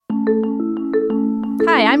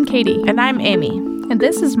Hi, I'm Katie. And I'm Amy. And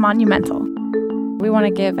this is Monumental. We want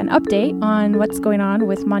to give an update on what's going on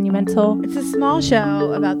with Monumental. It's a small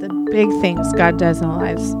show about the big things God does in the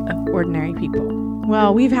lives of ordinary people.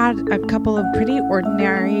 Well, we've had a couple of pretty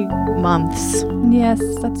ordinary months. Yes,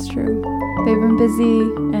 that's true. They've been busy,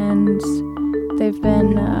 and they've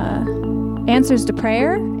been answers to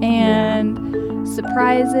prayer and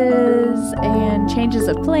surprises and changes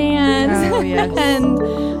of plans. Oh, yes.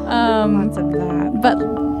 And Lots of that. But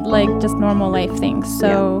like just normal life things.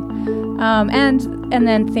 So and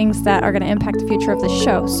then things that are going to impact the future of the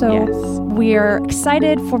show. So Yes. we are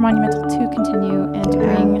excited for Monumental to continue and to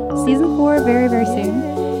bring season 4 very, very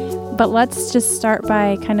soon. But let's just start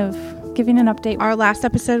by kind of giving an update. Our last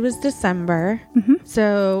episode was December. Mm-hmm.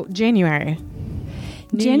 So January.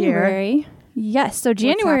 New January. year. Yes. So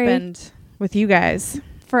January What's happened with you guys?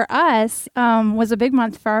 for us was a big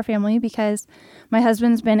month for our family because my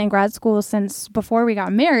husband's been in grad school since before we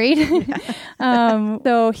got married.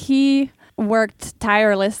 So he worked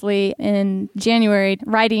tirelessly in January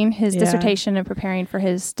writing his dissertation and preparing for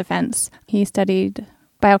his defense. He studied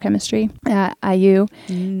biochemistry at IU.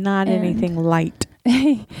 Not anything light.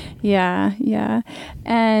 Yeah.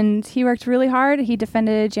 And he worked really hard. He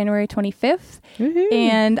defended January 25th. Woo-hoo.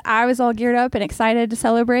 And I was all geared up and excited to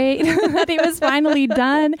celebrate that he was finally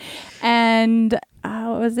done. And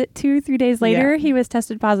what was it, 2-3 days later, he was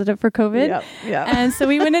tested positive for COVID. Yep. And so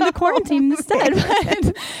we went into quarantine instead.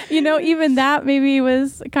 But, even that maybe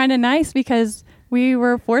was kind of nice because we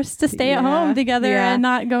were forced to stay at home together and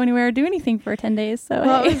not go anywhere or do anything for 10 days. So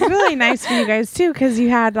Well, it was really nice for you guys too, because he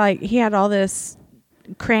had all this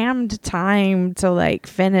crammed time to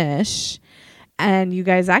finish, and you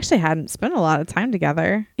guys actually hadn't spent a lot of time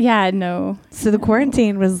together. So the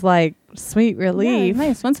quarantine was sweet relief. Yeah,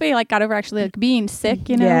 nice. Once we got over actually being sick,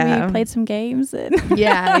 we played some games. And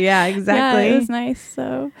yeah, exactly. Yeah, it was nice.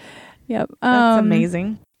 So, yep. That's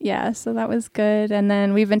amazing. Yeah, so that was good. And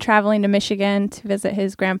then we've been traveling to Michigan to visit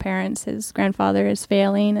his grandparents. His grandfather is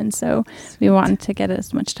failing, and so we wanted to get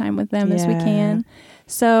as much time with them as we can.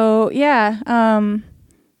 So,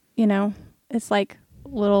 it's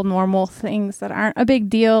little normal things that aren't a big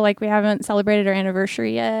deal. We haven't celebrated our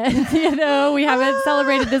anniversary yet. We haven't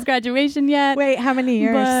celebrated his graduation yet. Wait, how many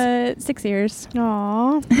years? But 6 years.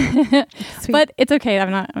 Aww. But it's okay. I'm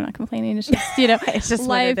not complaining. It's just, it's just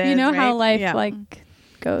life, what it is, how life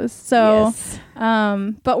goes. So, yes.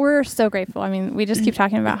 But we're so grateful. I mean, we just keep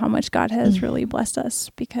talking about how much God has really blessed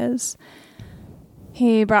us because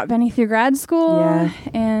he brought Benny through grad school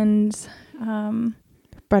and,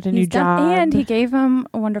 brought a new job, and he gave him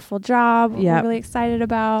a wonderful job. We're really excited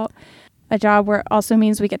about a job where it also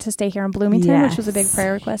means we get to stay here in Bloomington, which was a big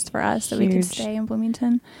prayer request for us that we could stay in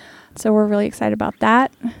Bloomington. So we're really excited about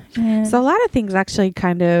that. And so a lot of things actually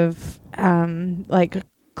kind of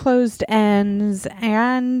closed ends,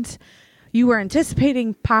 and you were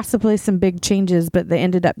anticipating possibly some big changes, but they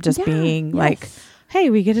ended up just being hey,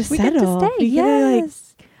 we get to settle. We get to stay. Get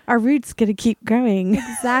our roots get to keep growing.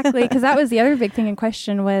 Exactly, because that was the other big thing in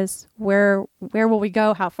question was where will we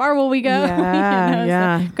go? How far will we go?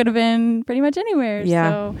 Yeah, So could have been pretty much anywhere.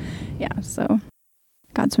 Yeah. So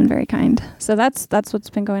God's been very kind. So that's what's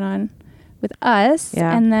been going on with us.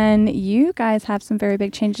 Yeah. And then you guys have some very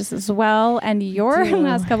big changes as well. And your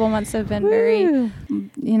last couple months have been very,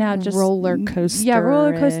 just roller coaster. Yeah,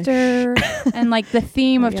 roller coaster. And the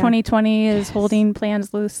theme of 2020 is holding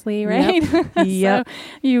plans loosely, right? Yep. So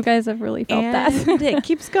you guys have really felt that. It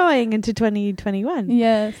keeps going into 2021.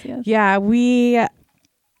 Yes. Yeah,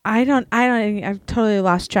 I've totally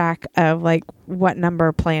lost track of what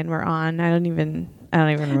number plan we're on. I don't even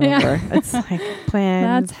remember. Yeah. It's plan.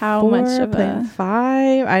 That's how 4, much of plan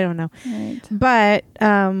 5. I don't know. Right. But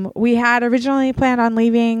we had originally planned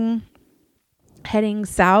on heading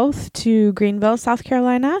south to Greenville, South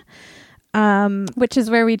Carolina, which is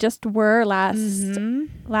where we just were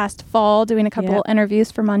last fall, doing a couple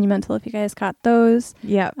interviews for Monumental. If you guys caught those,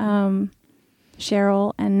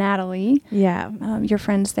 Cheryl and Natalie, your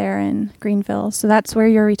friends there in Greenville. So that's where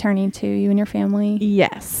you're returning to, you and your family.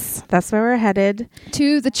 Yes, that's where we're headed.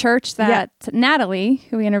 To the church that Natalie,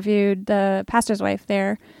 who we interviewed, the pastor's wife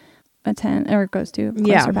there, goes to.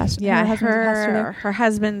 Her pastor. Yeah, her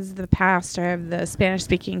husband's the pastor of the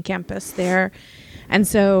Spanish-speaking campus there. And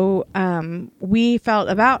so we felt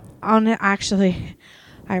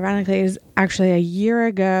ironically, it was actually a year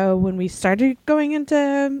ago when we started going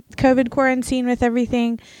into COVID quarantine with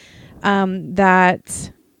everything,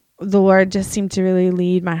 that the Lord just seemed to really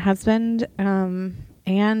lead my husband.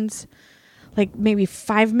 And maybe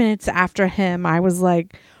 5 minutes after him, I was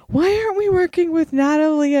like, why aren't we working with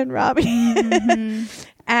Natalie and Robbie? Mm-hmm.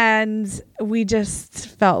 And we just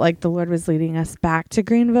felt like the Lord was leading us back to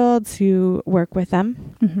Greenville to work with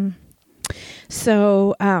them. Mm-hmm.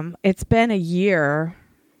 So it's been a year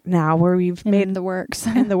now where we've made the works.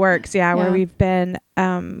 in the works, where we've been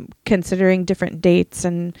considering different dates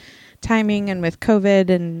and timing, and with COVID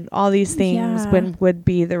and all these things, when would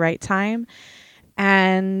be the right time.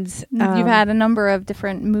 And you've had a number of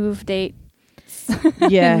different move dates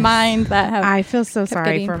yes. in mind that have. I feel so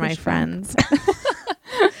sorry for my friends.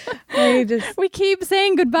 We keep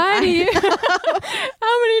saying goodbye to you.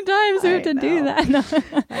 How many times do we have to do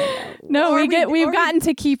that? No, we've gotten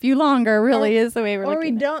to keep you longer. Really, is the way we're looking. Or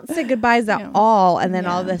we don't say goodbyes at all, and then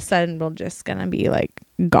all of a sudden we're just gonna be like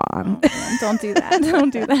gone. Oh, don't do that.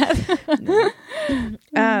 Don't do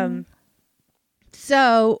that.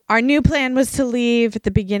 So our new plan was to leave at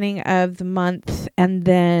the beginning of the month, and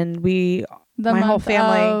then my whole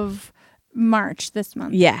family of March this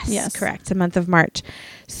month. Yes, correct. The month of March.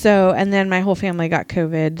 So, and then my whole family got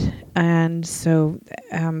COVID, and so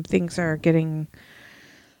things are getting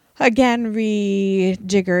again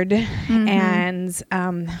rejiggered. Mm-hmm. And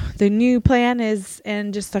the new plan is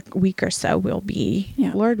in just a week or so we'll be,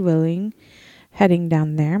 Lord willing, heading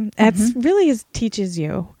down there. That's really teaches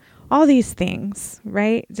you all these things,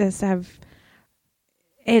 right? Just have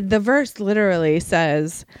the verse literally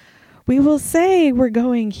says, we will say we're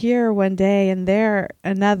going here one day and there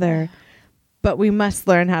another, but we must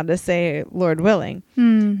learn how to say Lord willing.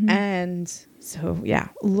 Mm-hmm. And so,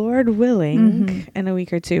 Lord willing, in a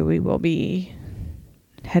week or two, we will be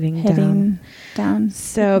heading down.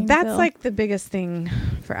 So that's like the biggest thing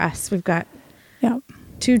for us. We've got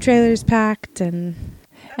 2 trailers packed, and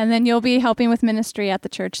then you'll be helping with ministry at the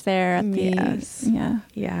church there. At the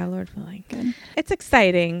Lord willing. Good. It's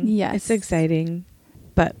exciting. Yes, it's exciting,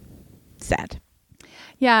 but sad.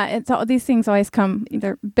 Yeah, it's all these things always come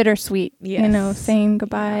either bittersweet. Yes. Saying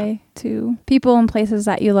goodbye to people and places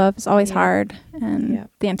that you love is always hard, and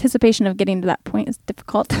the anticipation of getting to that point is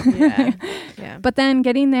difficult. But then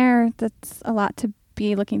getting there, that's a lot to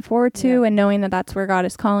be looking forward to, and knowing that that's where God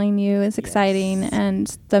is calling you is exciting,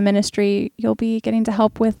 and the ministry you'll be getting to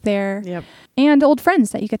help with there, and old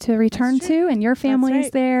friends that you get to return to, and your family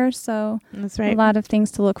is there. So that's right. A lot of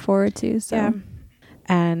things to look forward to. So.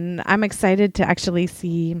 And I'm excited to actually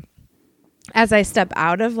see, as I step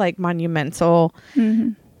out of like Monumental,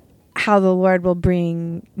 how the Lord will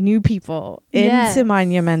bring new people into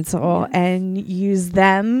Monumental and use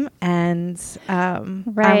them. And I'm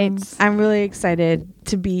really excited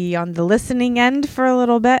to be on the listening end for a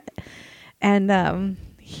little bit and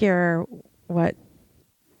hear what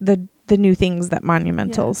the new things that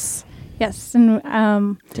Monumental's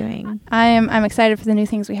and doing. I'm excited for the new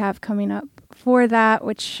things we have coming up for that,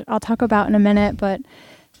 which I'll talk about in a minute, but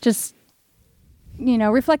just,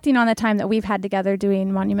 reflecting on the time that we've had together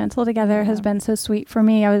doing Monumental together has been so sweet for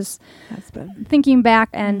me. I was thinking back,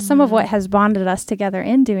 and some of what has bonded us together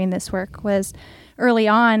in doing this work was early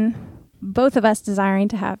on, both of us desiring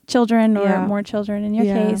to have children or more children in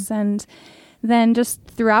your case. And then just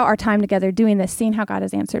throughout our time together doing this, seeing how God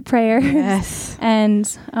has answered prayers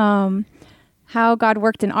and, how God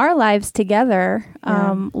worked in our lives together,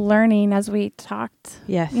 learning as we talked,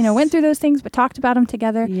 went through those things, but talked about them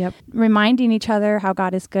together, reminding each other how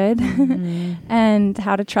God is good and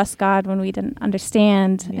how to trust God when we didn't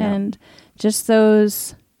understand, and just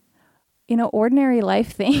those, ordinary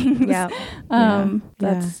life things.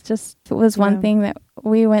 That's just was one thing that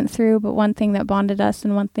we went through, but one thing that bonded us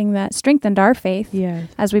and one thing that strengthened our faith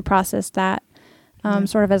as we processed that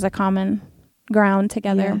sort of as a common ground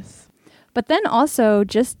together. But then also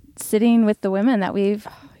just sitting with the women that we've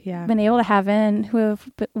been able to have in, who have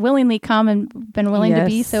willingly come and been willing to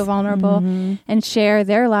be so vulnerable and share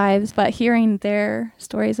their lives, but hearing their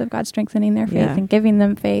stories of God strengthening their faith and giving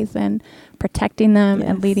them faith and protecting them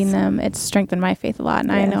and leading them, it's strengthened my faith a lot.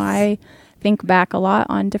 And I know I think back a lot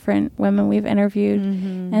on different women we've interviewed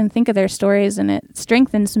and think of their stories, and it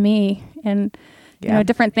strengthens me and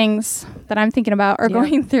different things that I'm thinking about or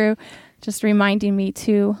going through, just reminding me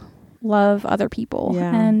to love other people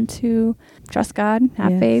and to trust God,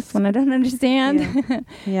 have faith when I don't understand,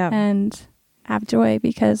 and have joy,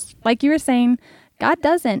 because like you were saying, God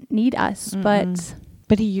doesn't need us, but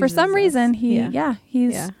he for some reason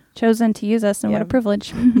he's chosen to use us, and what a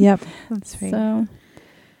privilege. That's right. So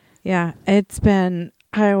it's been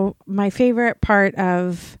my favorite part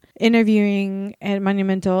of interviewing at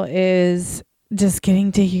Monumental is just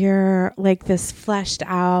getting to hear like this fleshed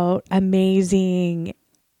out, amazing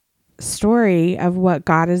story of what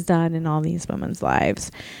God has done in all these women's lives.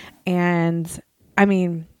 And I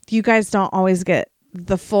mean, you guys don't always get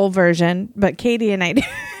the full version, but Katie and I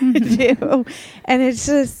do. And it's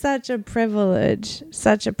just such a privilege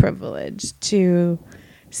to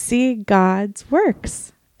see God's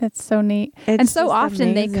works. It's so neat. It's and so just often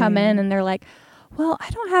amazing. they come in and they're like, well, I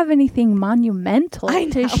don't have anything monumental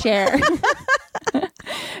to share.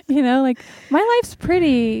 Like my life's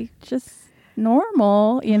pretty just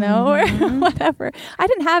normal, or whatever. I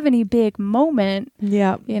didn't have any big moment,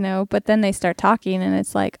 but then they start talking and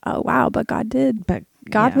it's like, oh, wow, but God did. But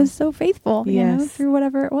God was so faithful, through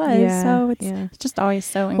whatever it was. Yeah. So it's just always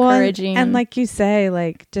so encouraging. And like you say,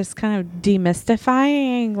 like just kind of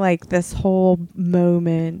demystifying like this whole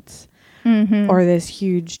moment or this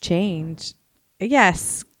huge change.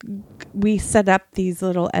 Yes, we set up these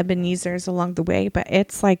little Ebenezers along the way, but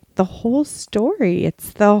it's like the whole story.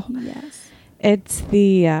 It's the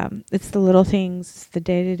little things, it's the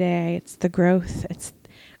day to day, it's the growth, it's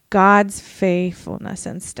God's faithfulness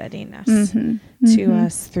and steadiness to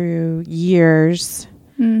us through years,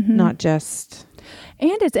 not just.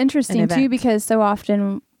 And it's interesting too, because so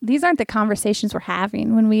often these aren't the conversations we're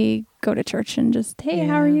having when we go to church and just, hey,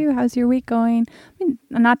 how are you? How's your week going? I mean,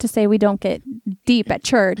 not to say we don't get deep at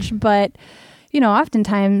church, but,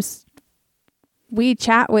 oftentimes we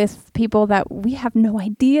chat with people that we have no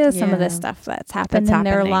idea some of the stuff that's happened in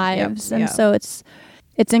their lives. And so it's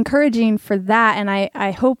encouraging for that. And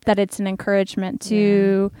I hope that it's an encouragement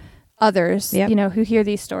to others, who hear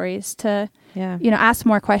these stories to, ask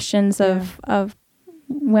more questions of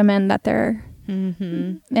women that they're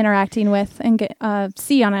interacting with and get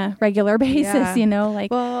see on a regular basis,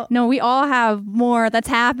 no, we all have more that's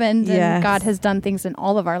happened and God has done things in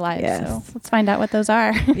all of our lives. So let's find out what those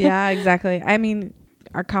are. Yeah, exactly. I mean,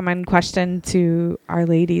 our common question to our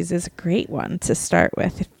ladies is a great one to start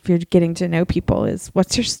with. If you're getting to know people is,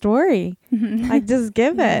 what's your story? Like, just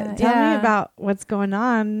give it. Tell me about what's going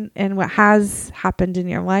on and what has happened in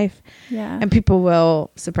your life. Yeah. And people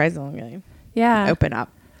will surprisingly open up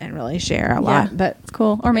and really share a lot. But it's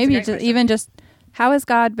cool. Or maybe just how has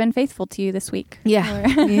God been faithful to you this week?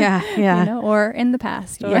 Yeah. Or, or in the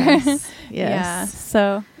past. Or yes. Yeah.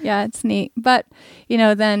 So it's neat. But,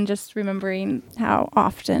 then just remembering how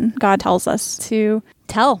often God tells us to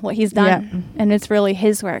tell what he's done and it's really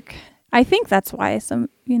his work. I think that's why some,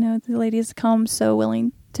 the ladies come so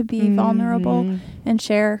willing to be vulnerable and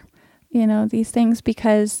share these things,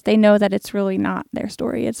 because they know that it's really not their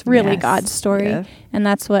story. It's really God's story. Yeah. And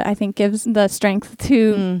that's what I think gives the strength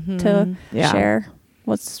to share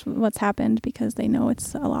what's happened, because they know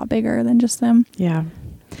it's a lot bigger than just them. Yeah.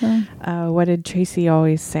 So. What did Tracy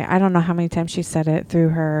always say? I don't know how many times she said it through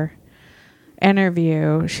her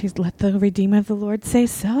interview. She's let the Redeemer of the Lord say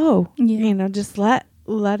so. Yeah. Just let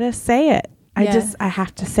us say it. I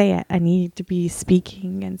have to say it. I need to be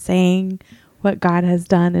speaking and saying what God has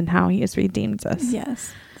done and how he has redeemed us.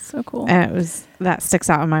 Yes. So cool. And that sticks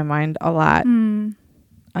out in my mind a lot.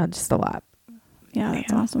 Just a lot. Yeah,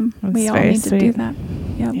 that's awesome. We all need to do that.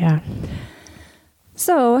 Yep. Yeah.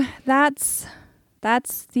 So that's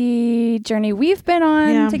the journey we've been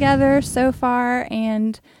on together so far,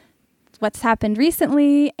 and what's happened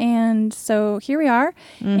recently. And so here we are.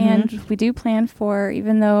 And we do plan for,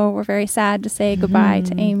 even though we're very sad to say goodbye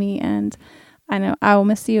to Amy, and I know I will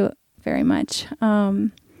miss you very much. I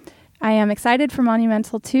am excited for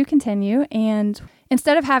Monumental to continue, and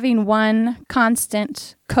instead of having one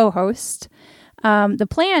constant co-host, the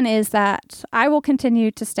plan is that I will continue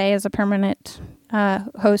to stay as a permanent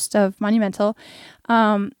host of Monumental,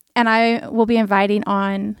 and I will be inviting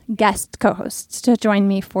on guest co-hosts to join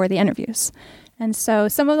me for the interviews. And so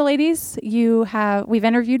some of the ladies we've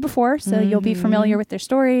interviewed before, so you'll be familiar with their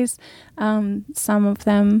stories. Some of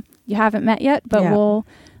them you haven't met yet, but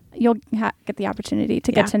you'll get the opportunity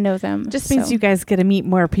to get to know them. Just means you guys get to meet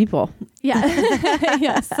more people.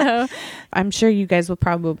 Yeah. So I'm sure you guys will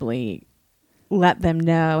probably let them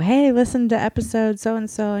know, hey, listen to episode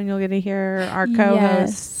so-and-so and you'll get to hear our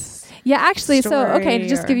co-hosts. Yeah, actually, to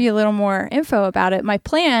just give you a little more info about it, my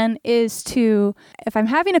plan is if I'm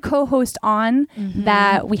having a co-host on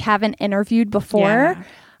that we haven't interviewed before,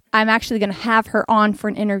 I'm actually going to have her on for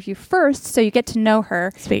an interview first, so you get to know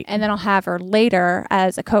her. Sweet. And then I'll have her later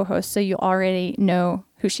as a co-host, so you already know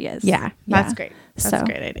who she is. Yeah, that's great. That's a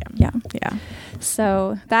great idea. Yeah.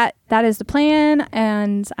 So that is the plan,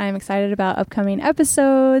 and I'm excited about upcoming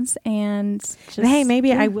episodes. And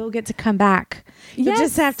maybe I will get to come back. You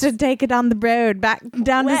just have to take it on the road back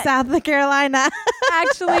down to South Carolina.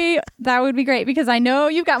 Actually, that would be great, because I know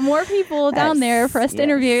you've got more people down there for us to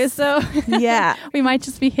interview. So we might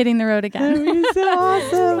just be hitting the road again. That would be so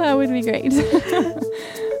awesome. That would be great.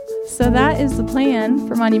 So that is the plan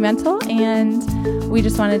for Monumental, and we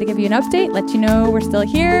just wanted to give you an update, let you know we're still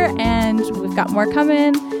here, and we've got more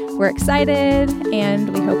coming. We're excited,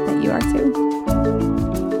 and we hope that you are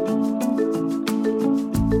too.